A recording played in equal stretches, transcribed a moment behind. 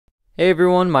Hey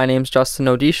everyone, my name's Justin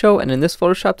Odisho, and in this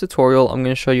Photoshop tutorial I'm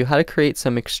going to show you how to create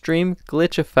some extreme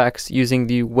glitch effects using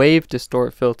the wave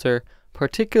distort filter,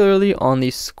 particularly on the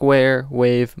square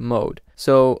wave mode.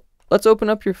 So let's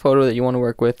open up your photo that you want to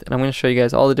work with, and I'm going to show you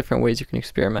guys all the different ways you can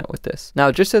experiment with this.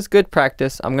 Now, just as good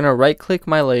practice, I'm going to right click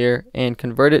my layer and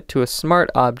convert it to a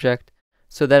smart object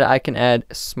so that I can add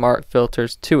smart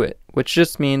filters to it, which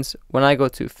just means when I go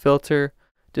to filter,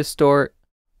 distort,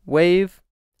 wave,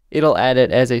 it'll add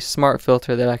it as a smart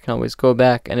filter that I can always go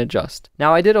back and adjust.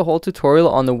 Now, I did a whole tutorial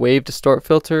on the wave distort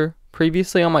filter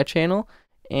previously on my channel,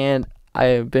 and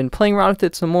I've been playing around with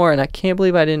it some more, and I can't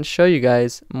believe I didn't show you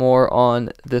guys more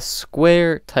on the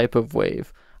square type of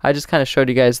wave. I just kind of showed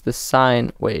you guys the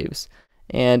sine waves.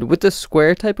 And with the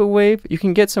square type of wave, you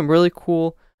can get some really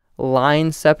cool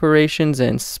line separations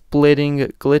and splitting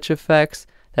glitch effects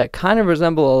that kind of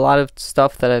resemble a lot of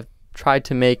stuff that I've tried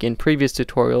to make in previous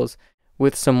tutorials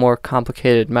with some more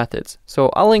complicated methods. So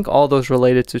I'll link all those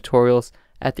related tutorials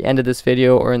at the end of this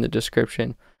video or in the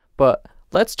description. But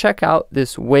let's check out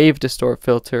this wave distort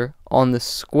filter on the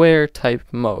square type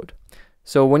mode.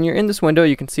 So when you're in this window,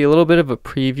 you can see a little bit of a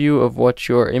preview of what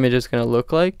your image is going to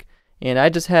look like. And I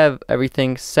just have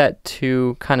everything set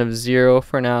to kind of 0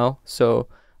 for now. So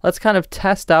let's kind of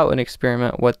test out and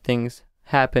experiment what things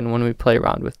happen when we play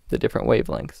around with the different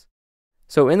wavelengths.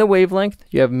 So in the wavelength,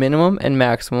 you have minimum and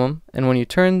maximum, and when you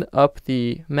turn up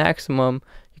the maximum,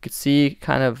 you can see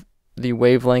kind of the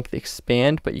wavelength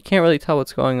expand, but you can't really tell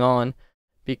what's going on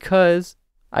because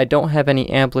I don't have any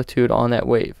amplitude on that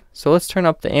wave. So let's turn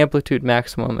up the amplitude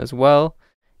maximum as well,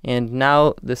 and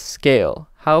now the scale.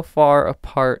 How far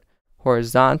apart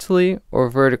horizontally or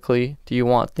vertically do you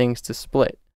want things to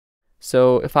split?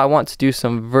 So if I want to do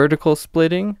some vertical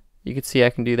splitting, you can see I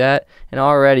can do that, and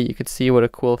already you can see what a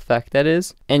cool effect that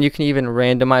is. And you can even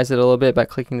randomize it a little bit by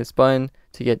clicking this button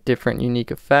to get different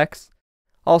unique effects.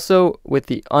 Also, with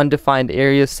the undefined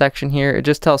areas section here, it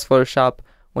just tells Photoshop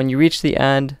when you reach the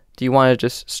end, do you want to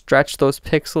just stretch those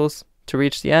pixels to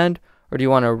reach the end, or do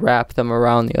you want to wrap them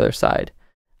around the other side?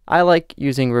 I like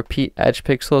using repeat edge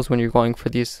pixels when you're going for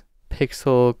these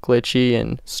pixel glitchy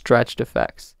and stretched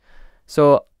effects.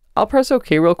 So I'll press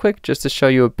OK real quick just to show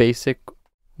you a basic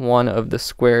one of the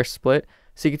square split.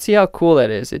 So you can see how cool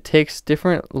that is. It takes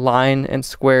different line and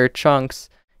square chunks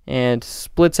and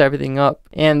splits everything up.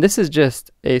 And this is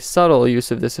just a subtle use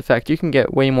of this effect. You can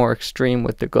get way more extreme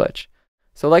with the glitch.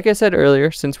 So like I said earlier,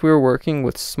 since we were working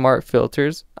with smart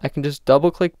filters, I can just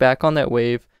double click back on that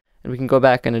wave and we can go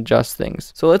back and adjust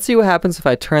things. So let's see what happens if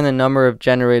I turn the number of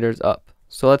generators up.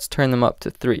 So let's turn them up to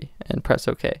 3 and press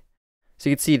OK. So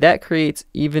you can see that creates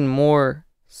even more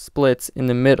splits in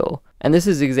the middle. And this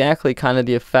is exactly kind of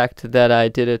the effect that I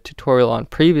did a tutorial on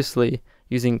previously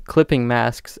using clipping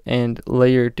masks and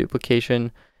layer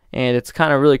duplication. And it's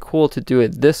kind of really cool to do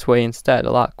it this way instead,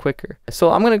 a lot quicker. So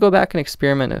I'm going to go back and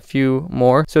experiment a few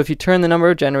more. So if you turn the number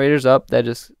of generators up, that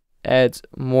just adds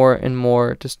more and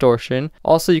more distortion.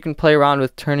 Also, you can play around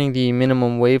with turning the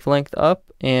minimum wavelength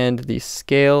up and the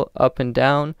scale up and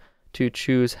down to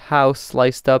choose how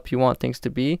sliced up you want things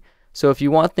to be. So if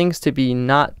you want things to be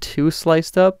not too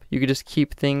sliced up, you could just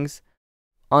keep things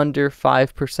under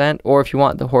 5%. Or if you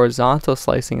want the horizontal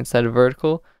slicing instead of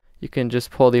vertical, you can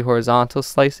just pull the horizontal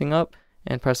slicing up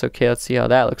and press OK. Let's see how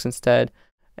that looks instead.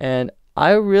 And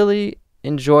I really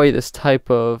enjoy this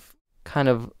type of kind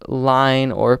of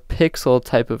line or pixel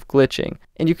type of glitching.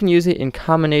 And you can use it in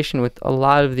combination with a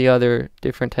lot of the other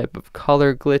different type of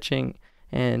color glitching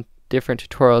and different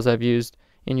tutorials I've used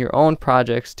in your own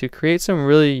projects to create some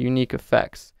really unique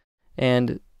effects.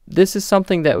 And this is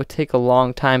something that would take a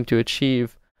long time to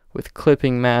achieve with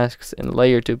clipping masks and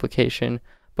layer duplication,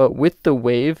 but with the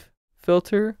wave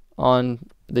filter on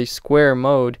the square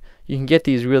mode, you can get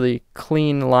these really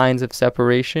clean lines of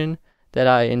separation that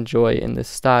I enjoy in this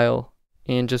style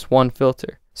in just one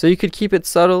filter. So you could keep it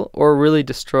subtle or really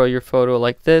destroy your photo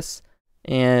like this,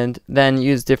 and then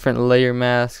use different layer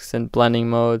masks and blending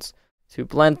modes to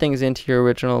blend things into your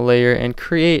original layer and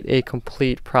create a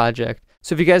complete project.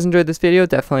 So if you guys enjoyed this video,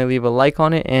 definitely leave a like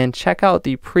on it and check out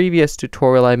the previous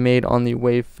tutorial I made on the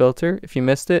wave filter if you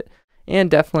missed it,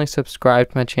 and definitely subscribe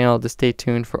to my channel to stay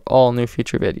tuned for all new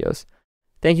future videos.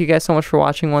 Thank you guys so much for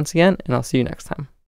watching once again, and I'll see you next time.